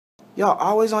Y'all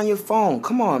always on your phone.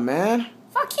 Come on, man.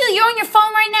 Fuck you, you're on your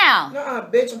phone right now. Nah,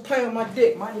 bitch, I'm playing with my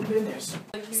dick. Mind your business.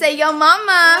 Say yo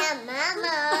mama. Yeah,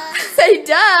 mama. Say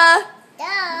duh.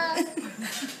 Duh.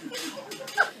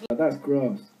 That's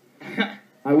gross.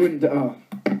 I wouldn't, I love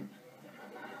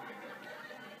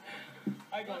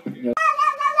you.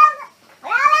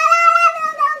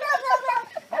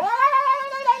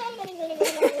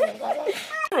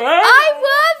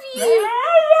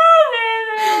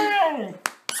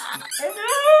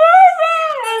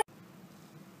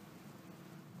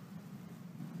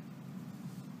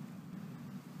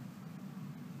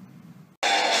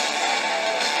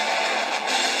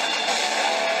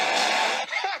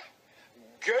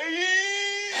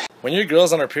 When your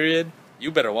girl's on her period,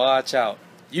 you better watch out.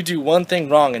 You do one thing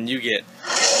wrong and you get...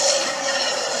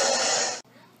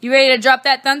 You ready to drop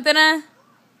that dun-dun-dun?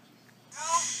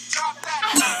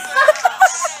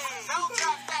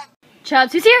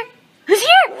 Chubbs, who's here? Who's here?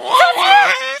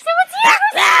 Someone's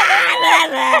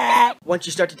here! Once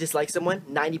you start to dislike someone,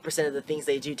 90% of the things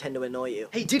they do tend to annoy you.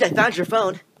 Hey dude, I found your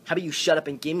phone. How about you shut up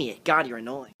and give me it? God, you're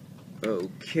annoying.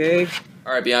 Okay.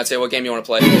 Alright, Beyonce, what game you want to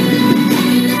play?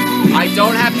 I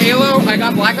don't have Halo, I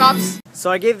got Black Ops.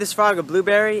 So I gave this frog a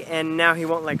blueberry, and now he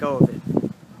won't let go of it.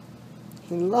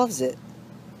 He loves it.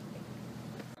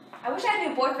 I wish I had a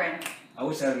new boyfriend. I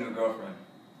wish I had a new girlfriend.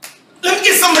 Let me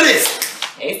get some of this!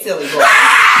 Hey, silly boy.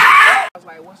 I was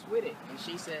like, what's with it? And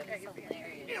she said,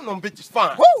 damn, them bitches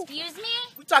fine. Woo! Excuse me?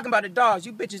 We talking about the dogs.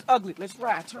 You bitches ugly. Let's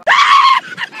ride. Turn.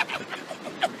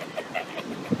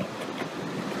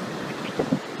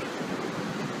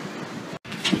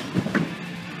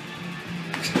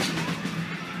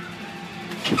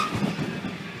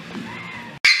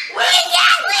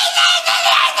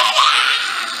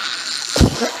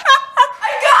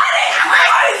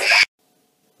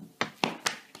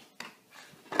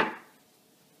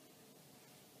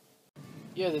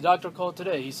 Yeah, the doctor called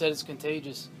today. He said it's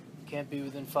contagious. Can't be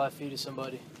within 5 feet of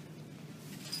somebody.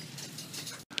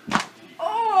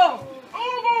 Oh!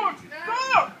 Oh!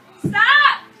 Stop!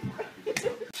 Stop!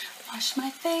 Wash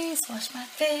my face, wash my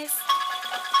face.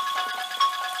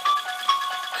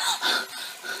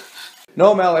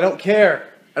 No, Mel, I don't care.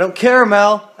 I don't care,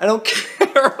 Mel. I don't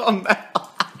care,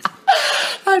 Mel.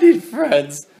 I need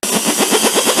friends.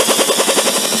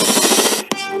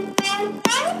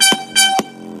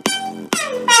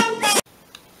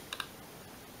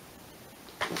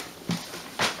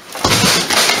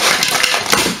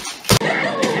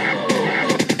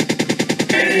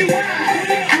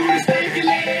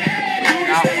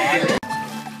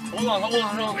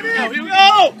 Hold on. Here we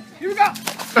go! Here we go!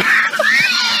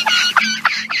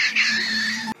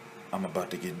 I'm about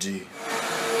to get G.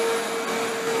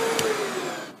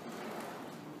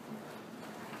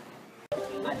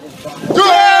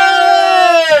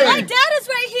 My dad is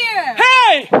right here!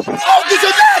 Hey! Oh, get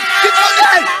your dad! Get your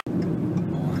dad!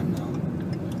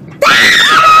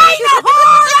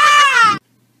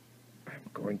 I'm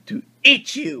going to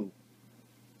eat you.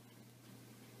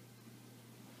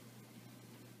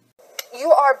 You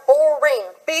are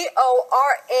boring.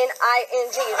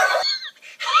 B-O-R-N-I-N-G.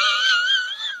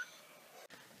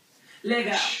 Leg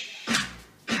out.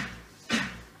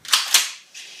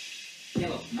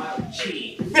 Yellow mouth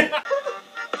cheese. Look at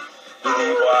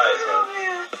evil eyes,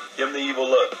 man. Give him the evil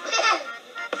look.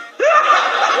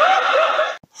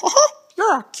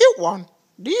 You're a cute one.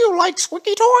 Do you like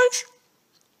squeaky toys?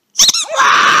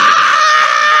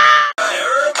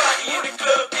 Everybody in the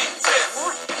club getting tested.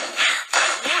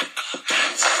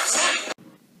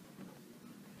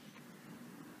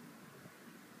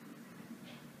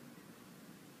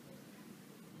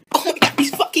 Oh my god,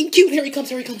 he's fucking cute. Here he comes,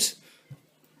 here he comes.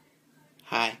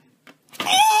 Hi.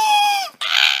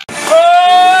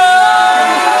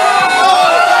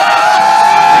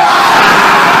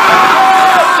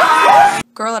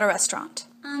 Girl at a restaurant.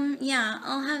 Yeah,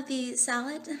 I'll have the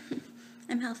salad.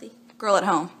 I'm healthy. Girl at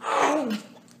home.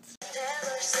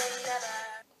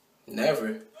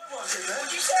 Never.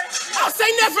 I'll say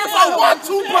never if I want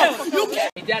to, bro. You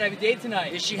can't. Hey, Dad, I have a date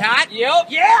tonight. Is she hot? Yep.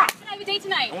 Yeah! I have a date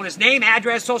tonight. I want his name,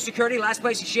 address, social security, last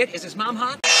place he shit. Is his mom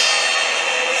hot?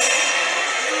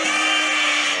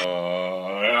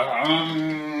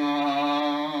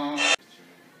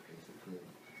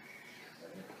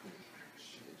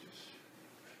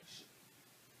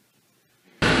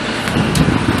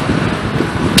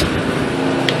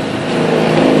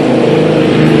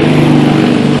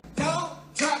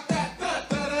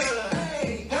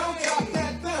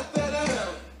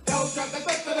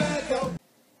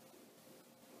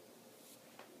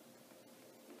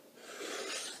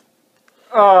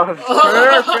 Oh,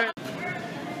 perfect.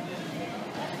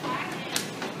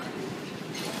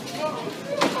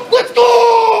 Let's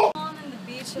go!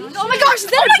 Oh my gosh, is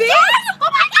that a bee? Oh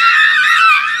my god!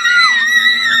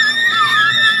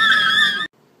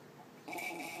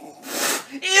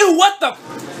 Ew, what the?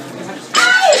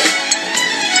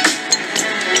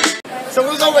 So we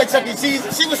was over at Chuck E. Cheese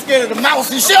and she was scared of the mouse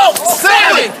and shit.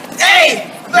 7, 8,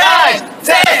 9,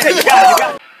 10. You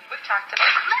got it.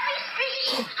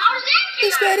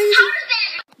 It's that easy.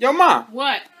 Yo, Ma.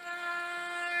 What?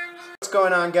 What's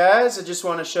going on, guys? I just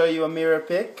want to show you a mirror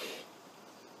pic.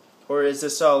 Or is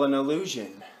this all an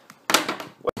illusion? Help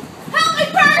me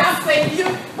first! Thank you.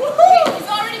 Woohoo! He's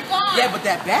already gone. Yeah, but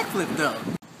that backflip though.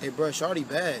 Hey, bro, shawty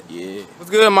bad. Yeah. What's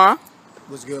good, Ma?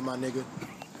 What's good, my nigga?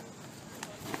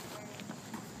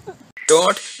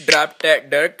 Don't drop that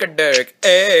dirk.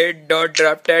 Hey, don't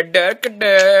drop that dirk.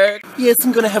 Yes,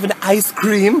 I'm gonna have an ice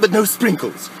cream, but no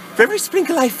sprinkles. For every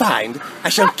sprinkle I find, I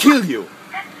shall kill you.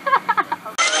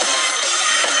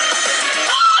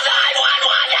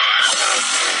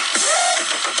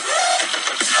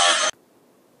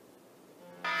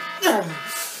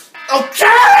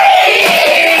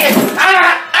 Okay!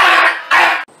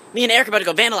 Me and Eric are about to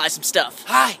go vandalize some stuff.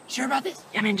 Hi, sure about this?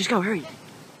 Yeah, man, just go, hurry.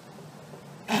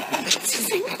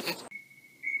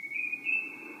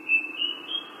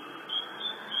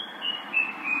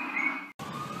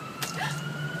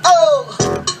 Oh!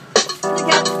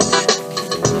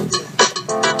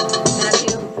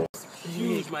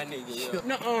 He's my nigga.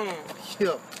 Nuh-uh.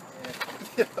 Yo.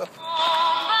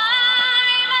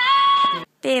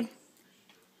 Babe.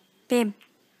 Babe.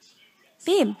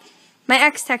 Babe. My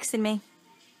ex texted me.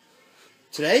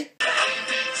 Today?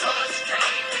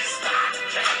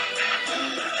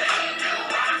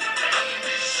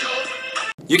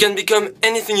 You can become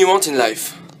anything you want in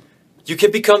life. You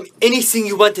can become anything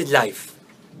you want in life.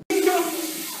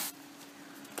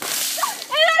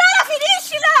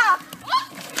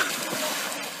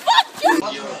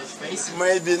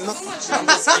 Maybe no.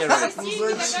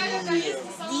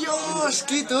 Dios,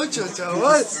 qué tocho,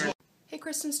 chaval. Hey,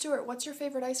 Kristen Stewart, what's your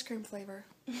favorite ice cream flavor?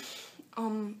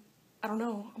 I don't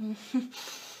know. I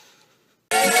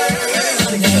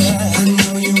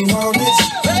know you want it.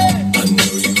 I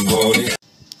know you want it.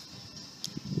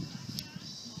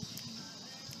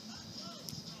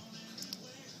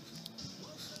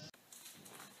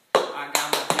 I got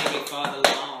my ticket for the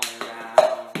long round.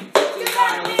 Too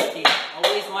hard to whiskey.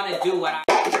 Always want to do what I.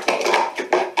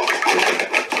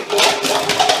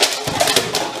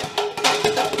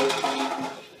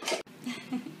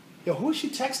 Yo, who is she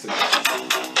texting?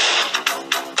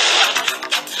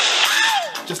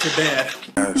 Just her dad.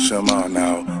 Come on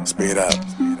now, speed up.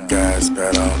 Gas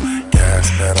pedal, gas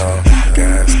pedal,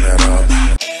 gas pedal.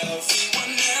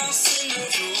 Everyone else in the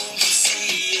room will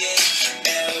see it.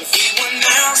 Everyone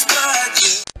else but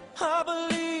you. I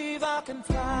believe I can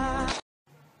fly.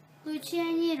 Lucci,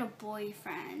 I need a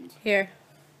boyfriend. Here.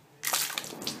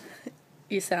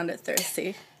 You sounded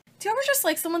thirsty. Do you ever just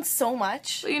like someone so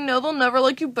much that you know they'll never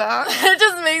like you back? It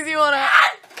just makes you wanna.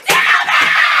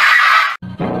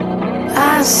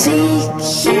 I seek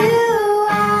you.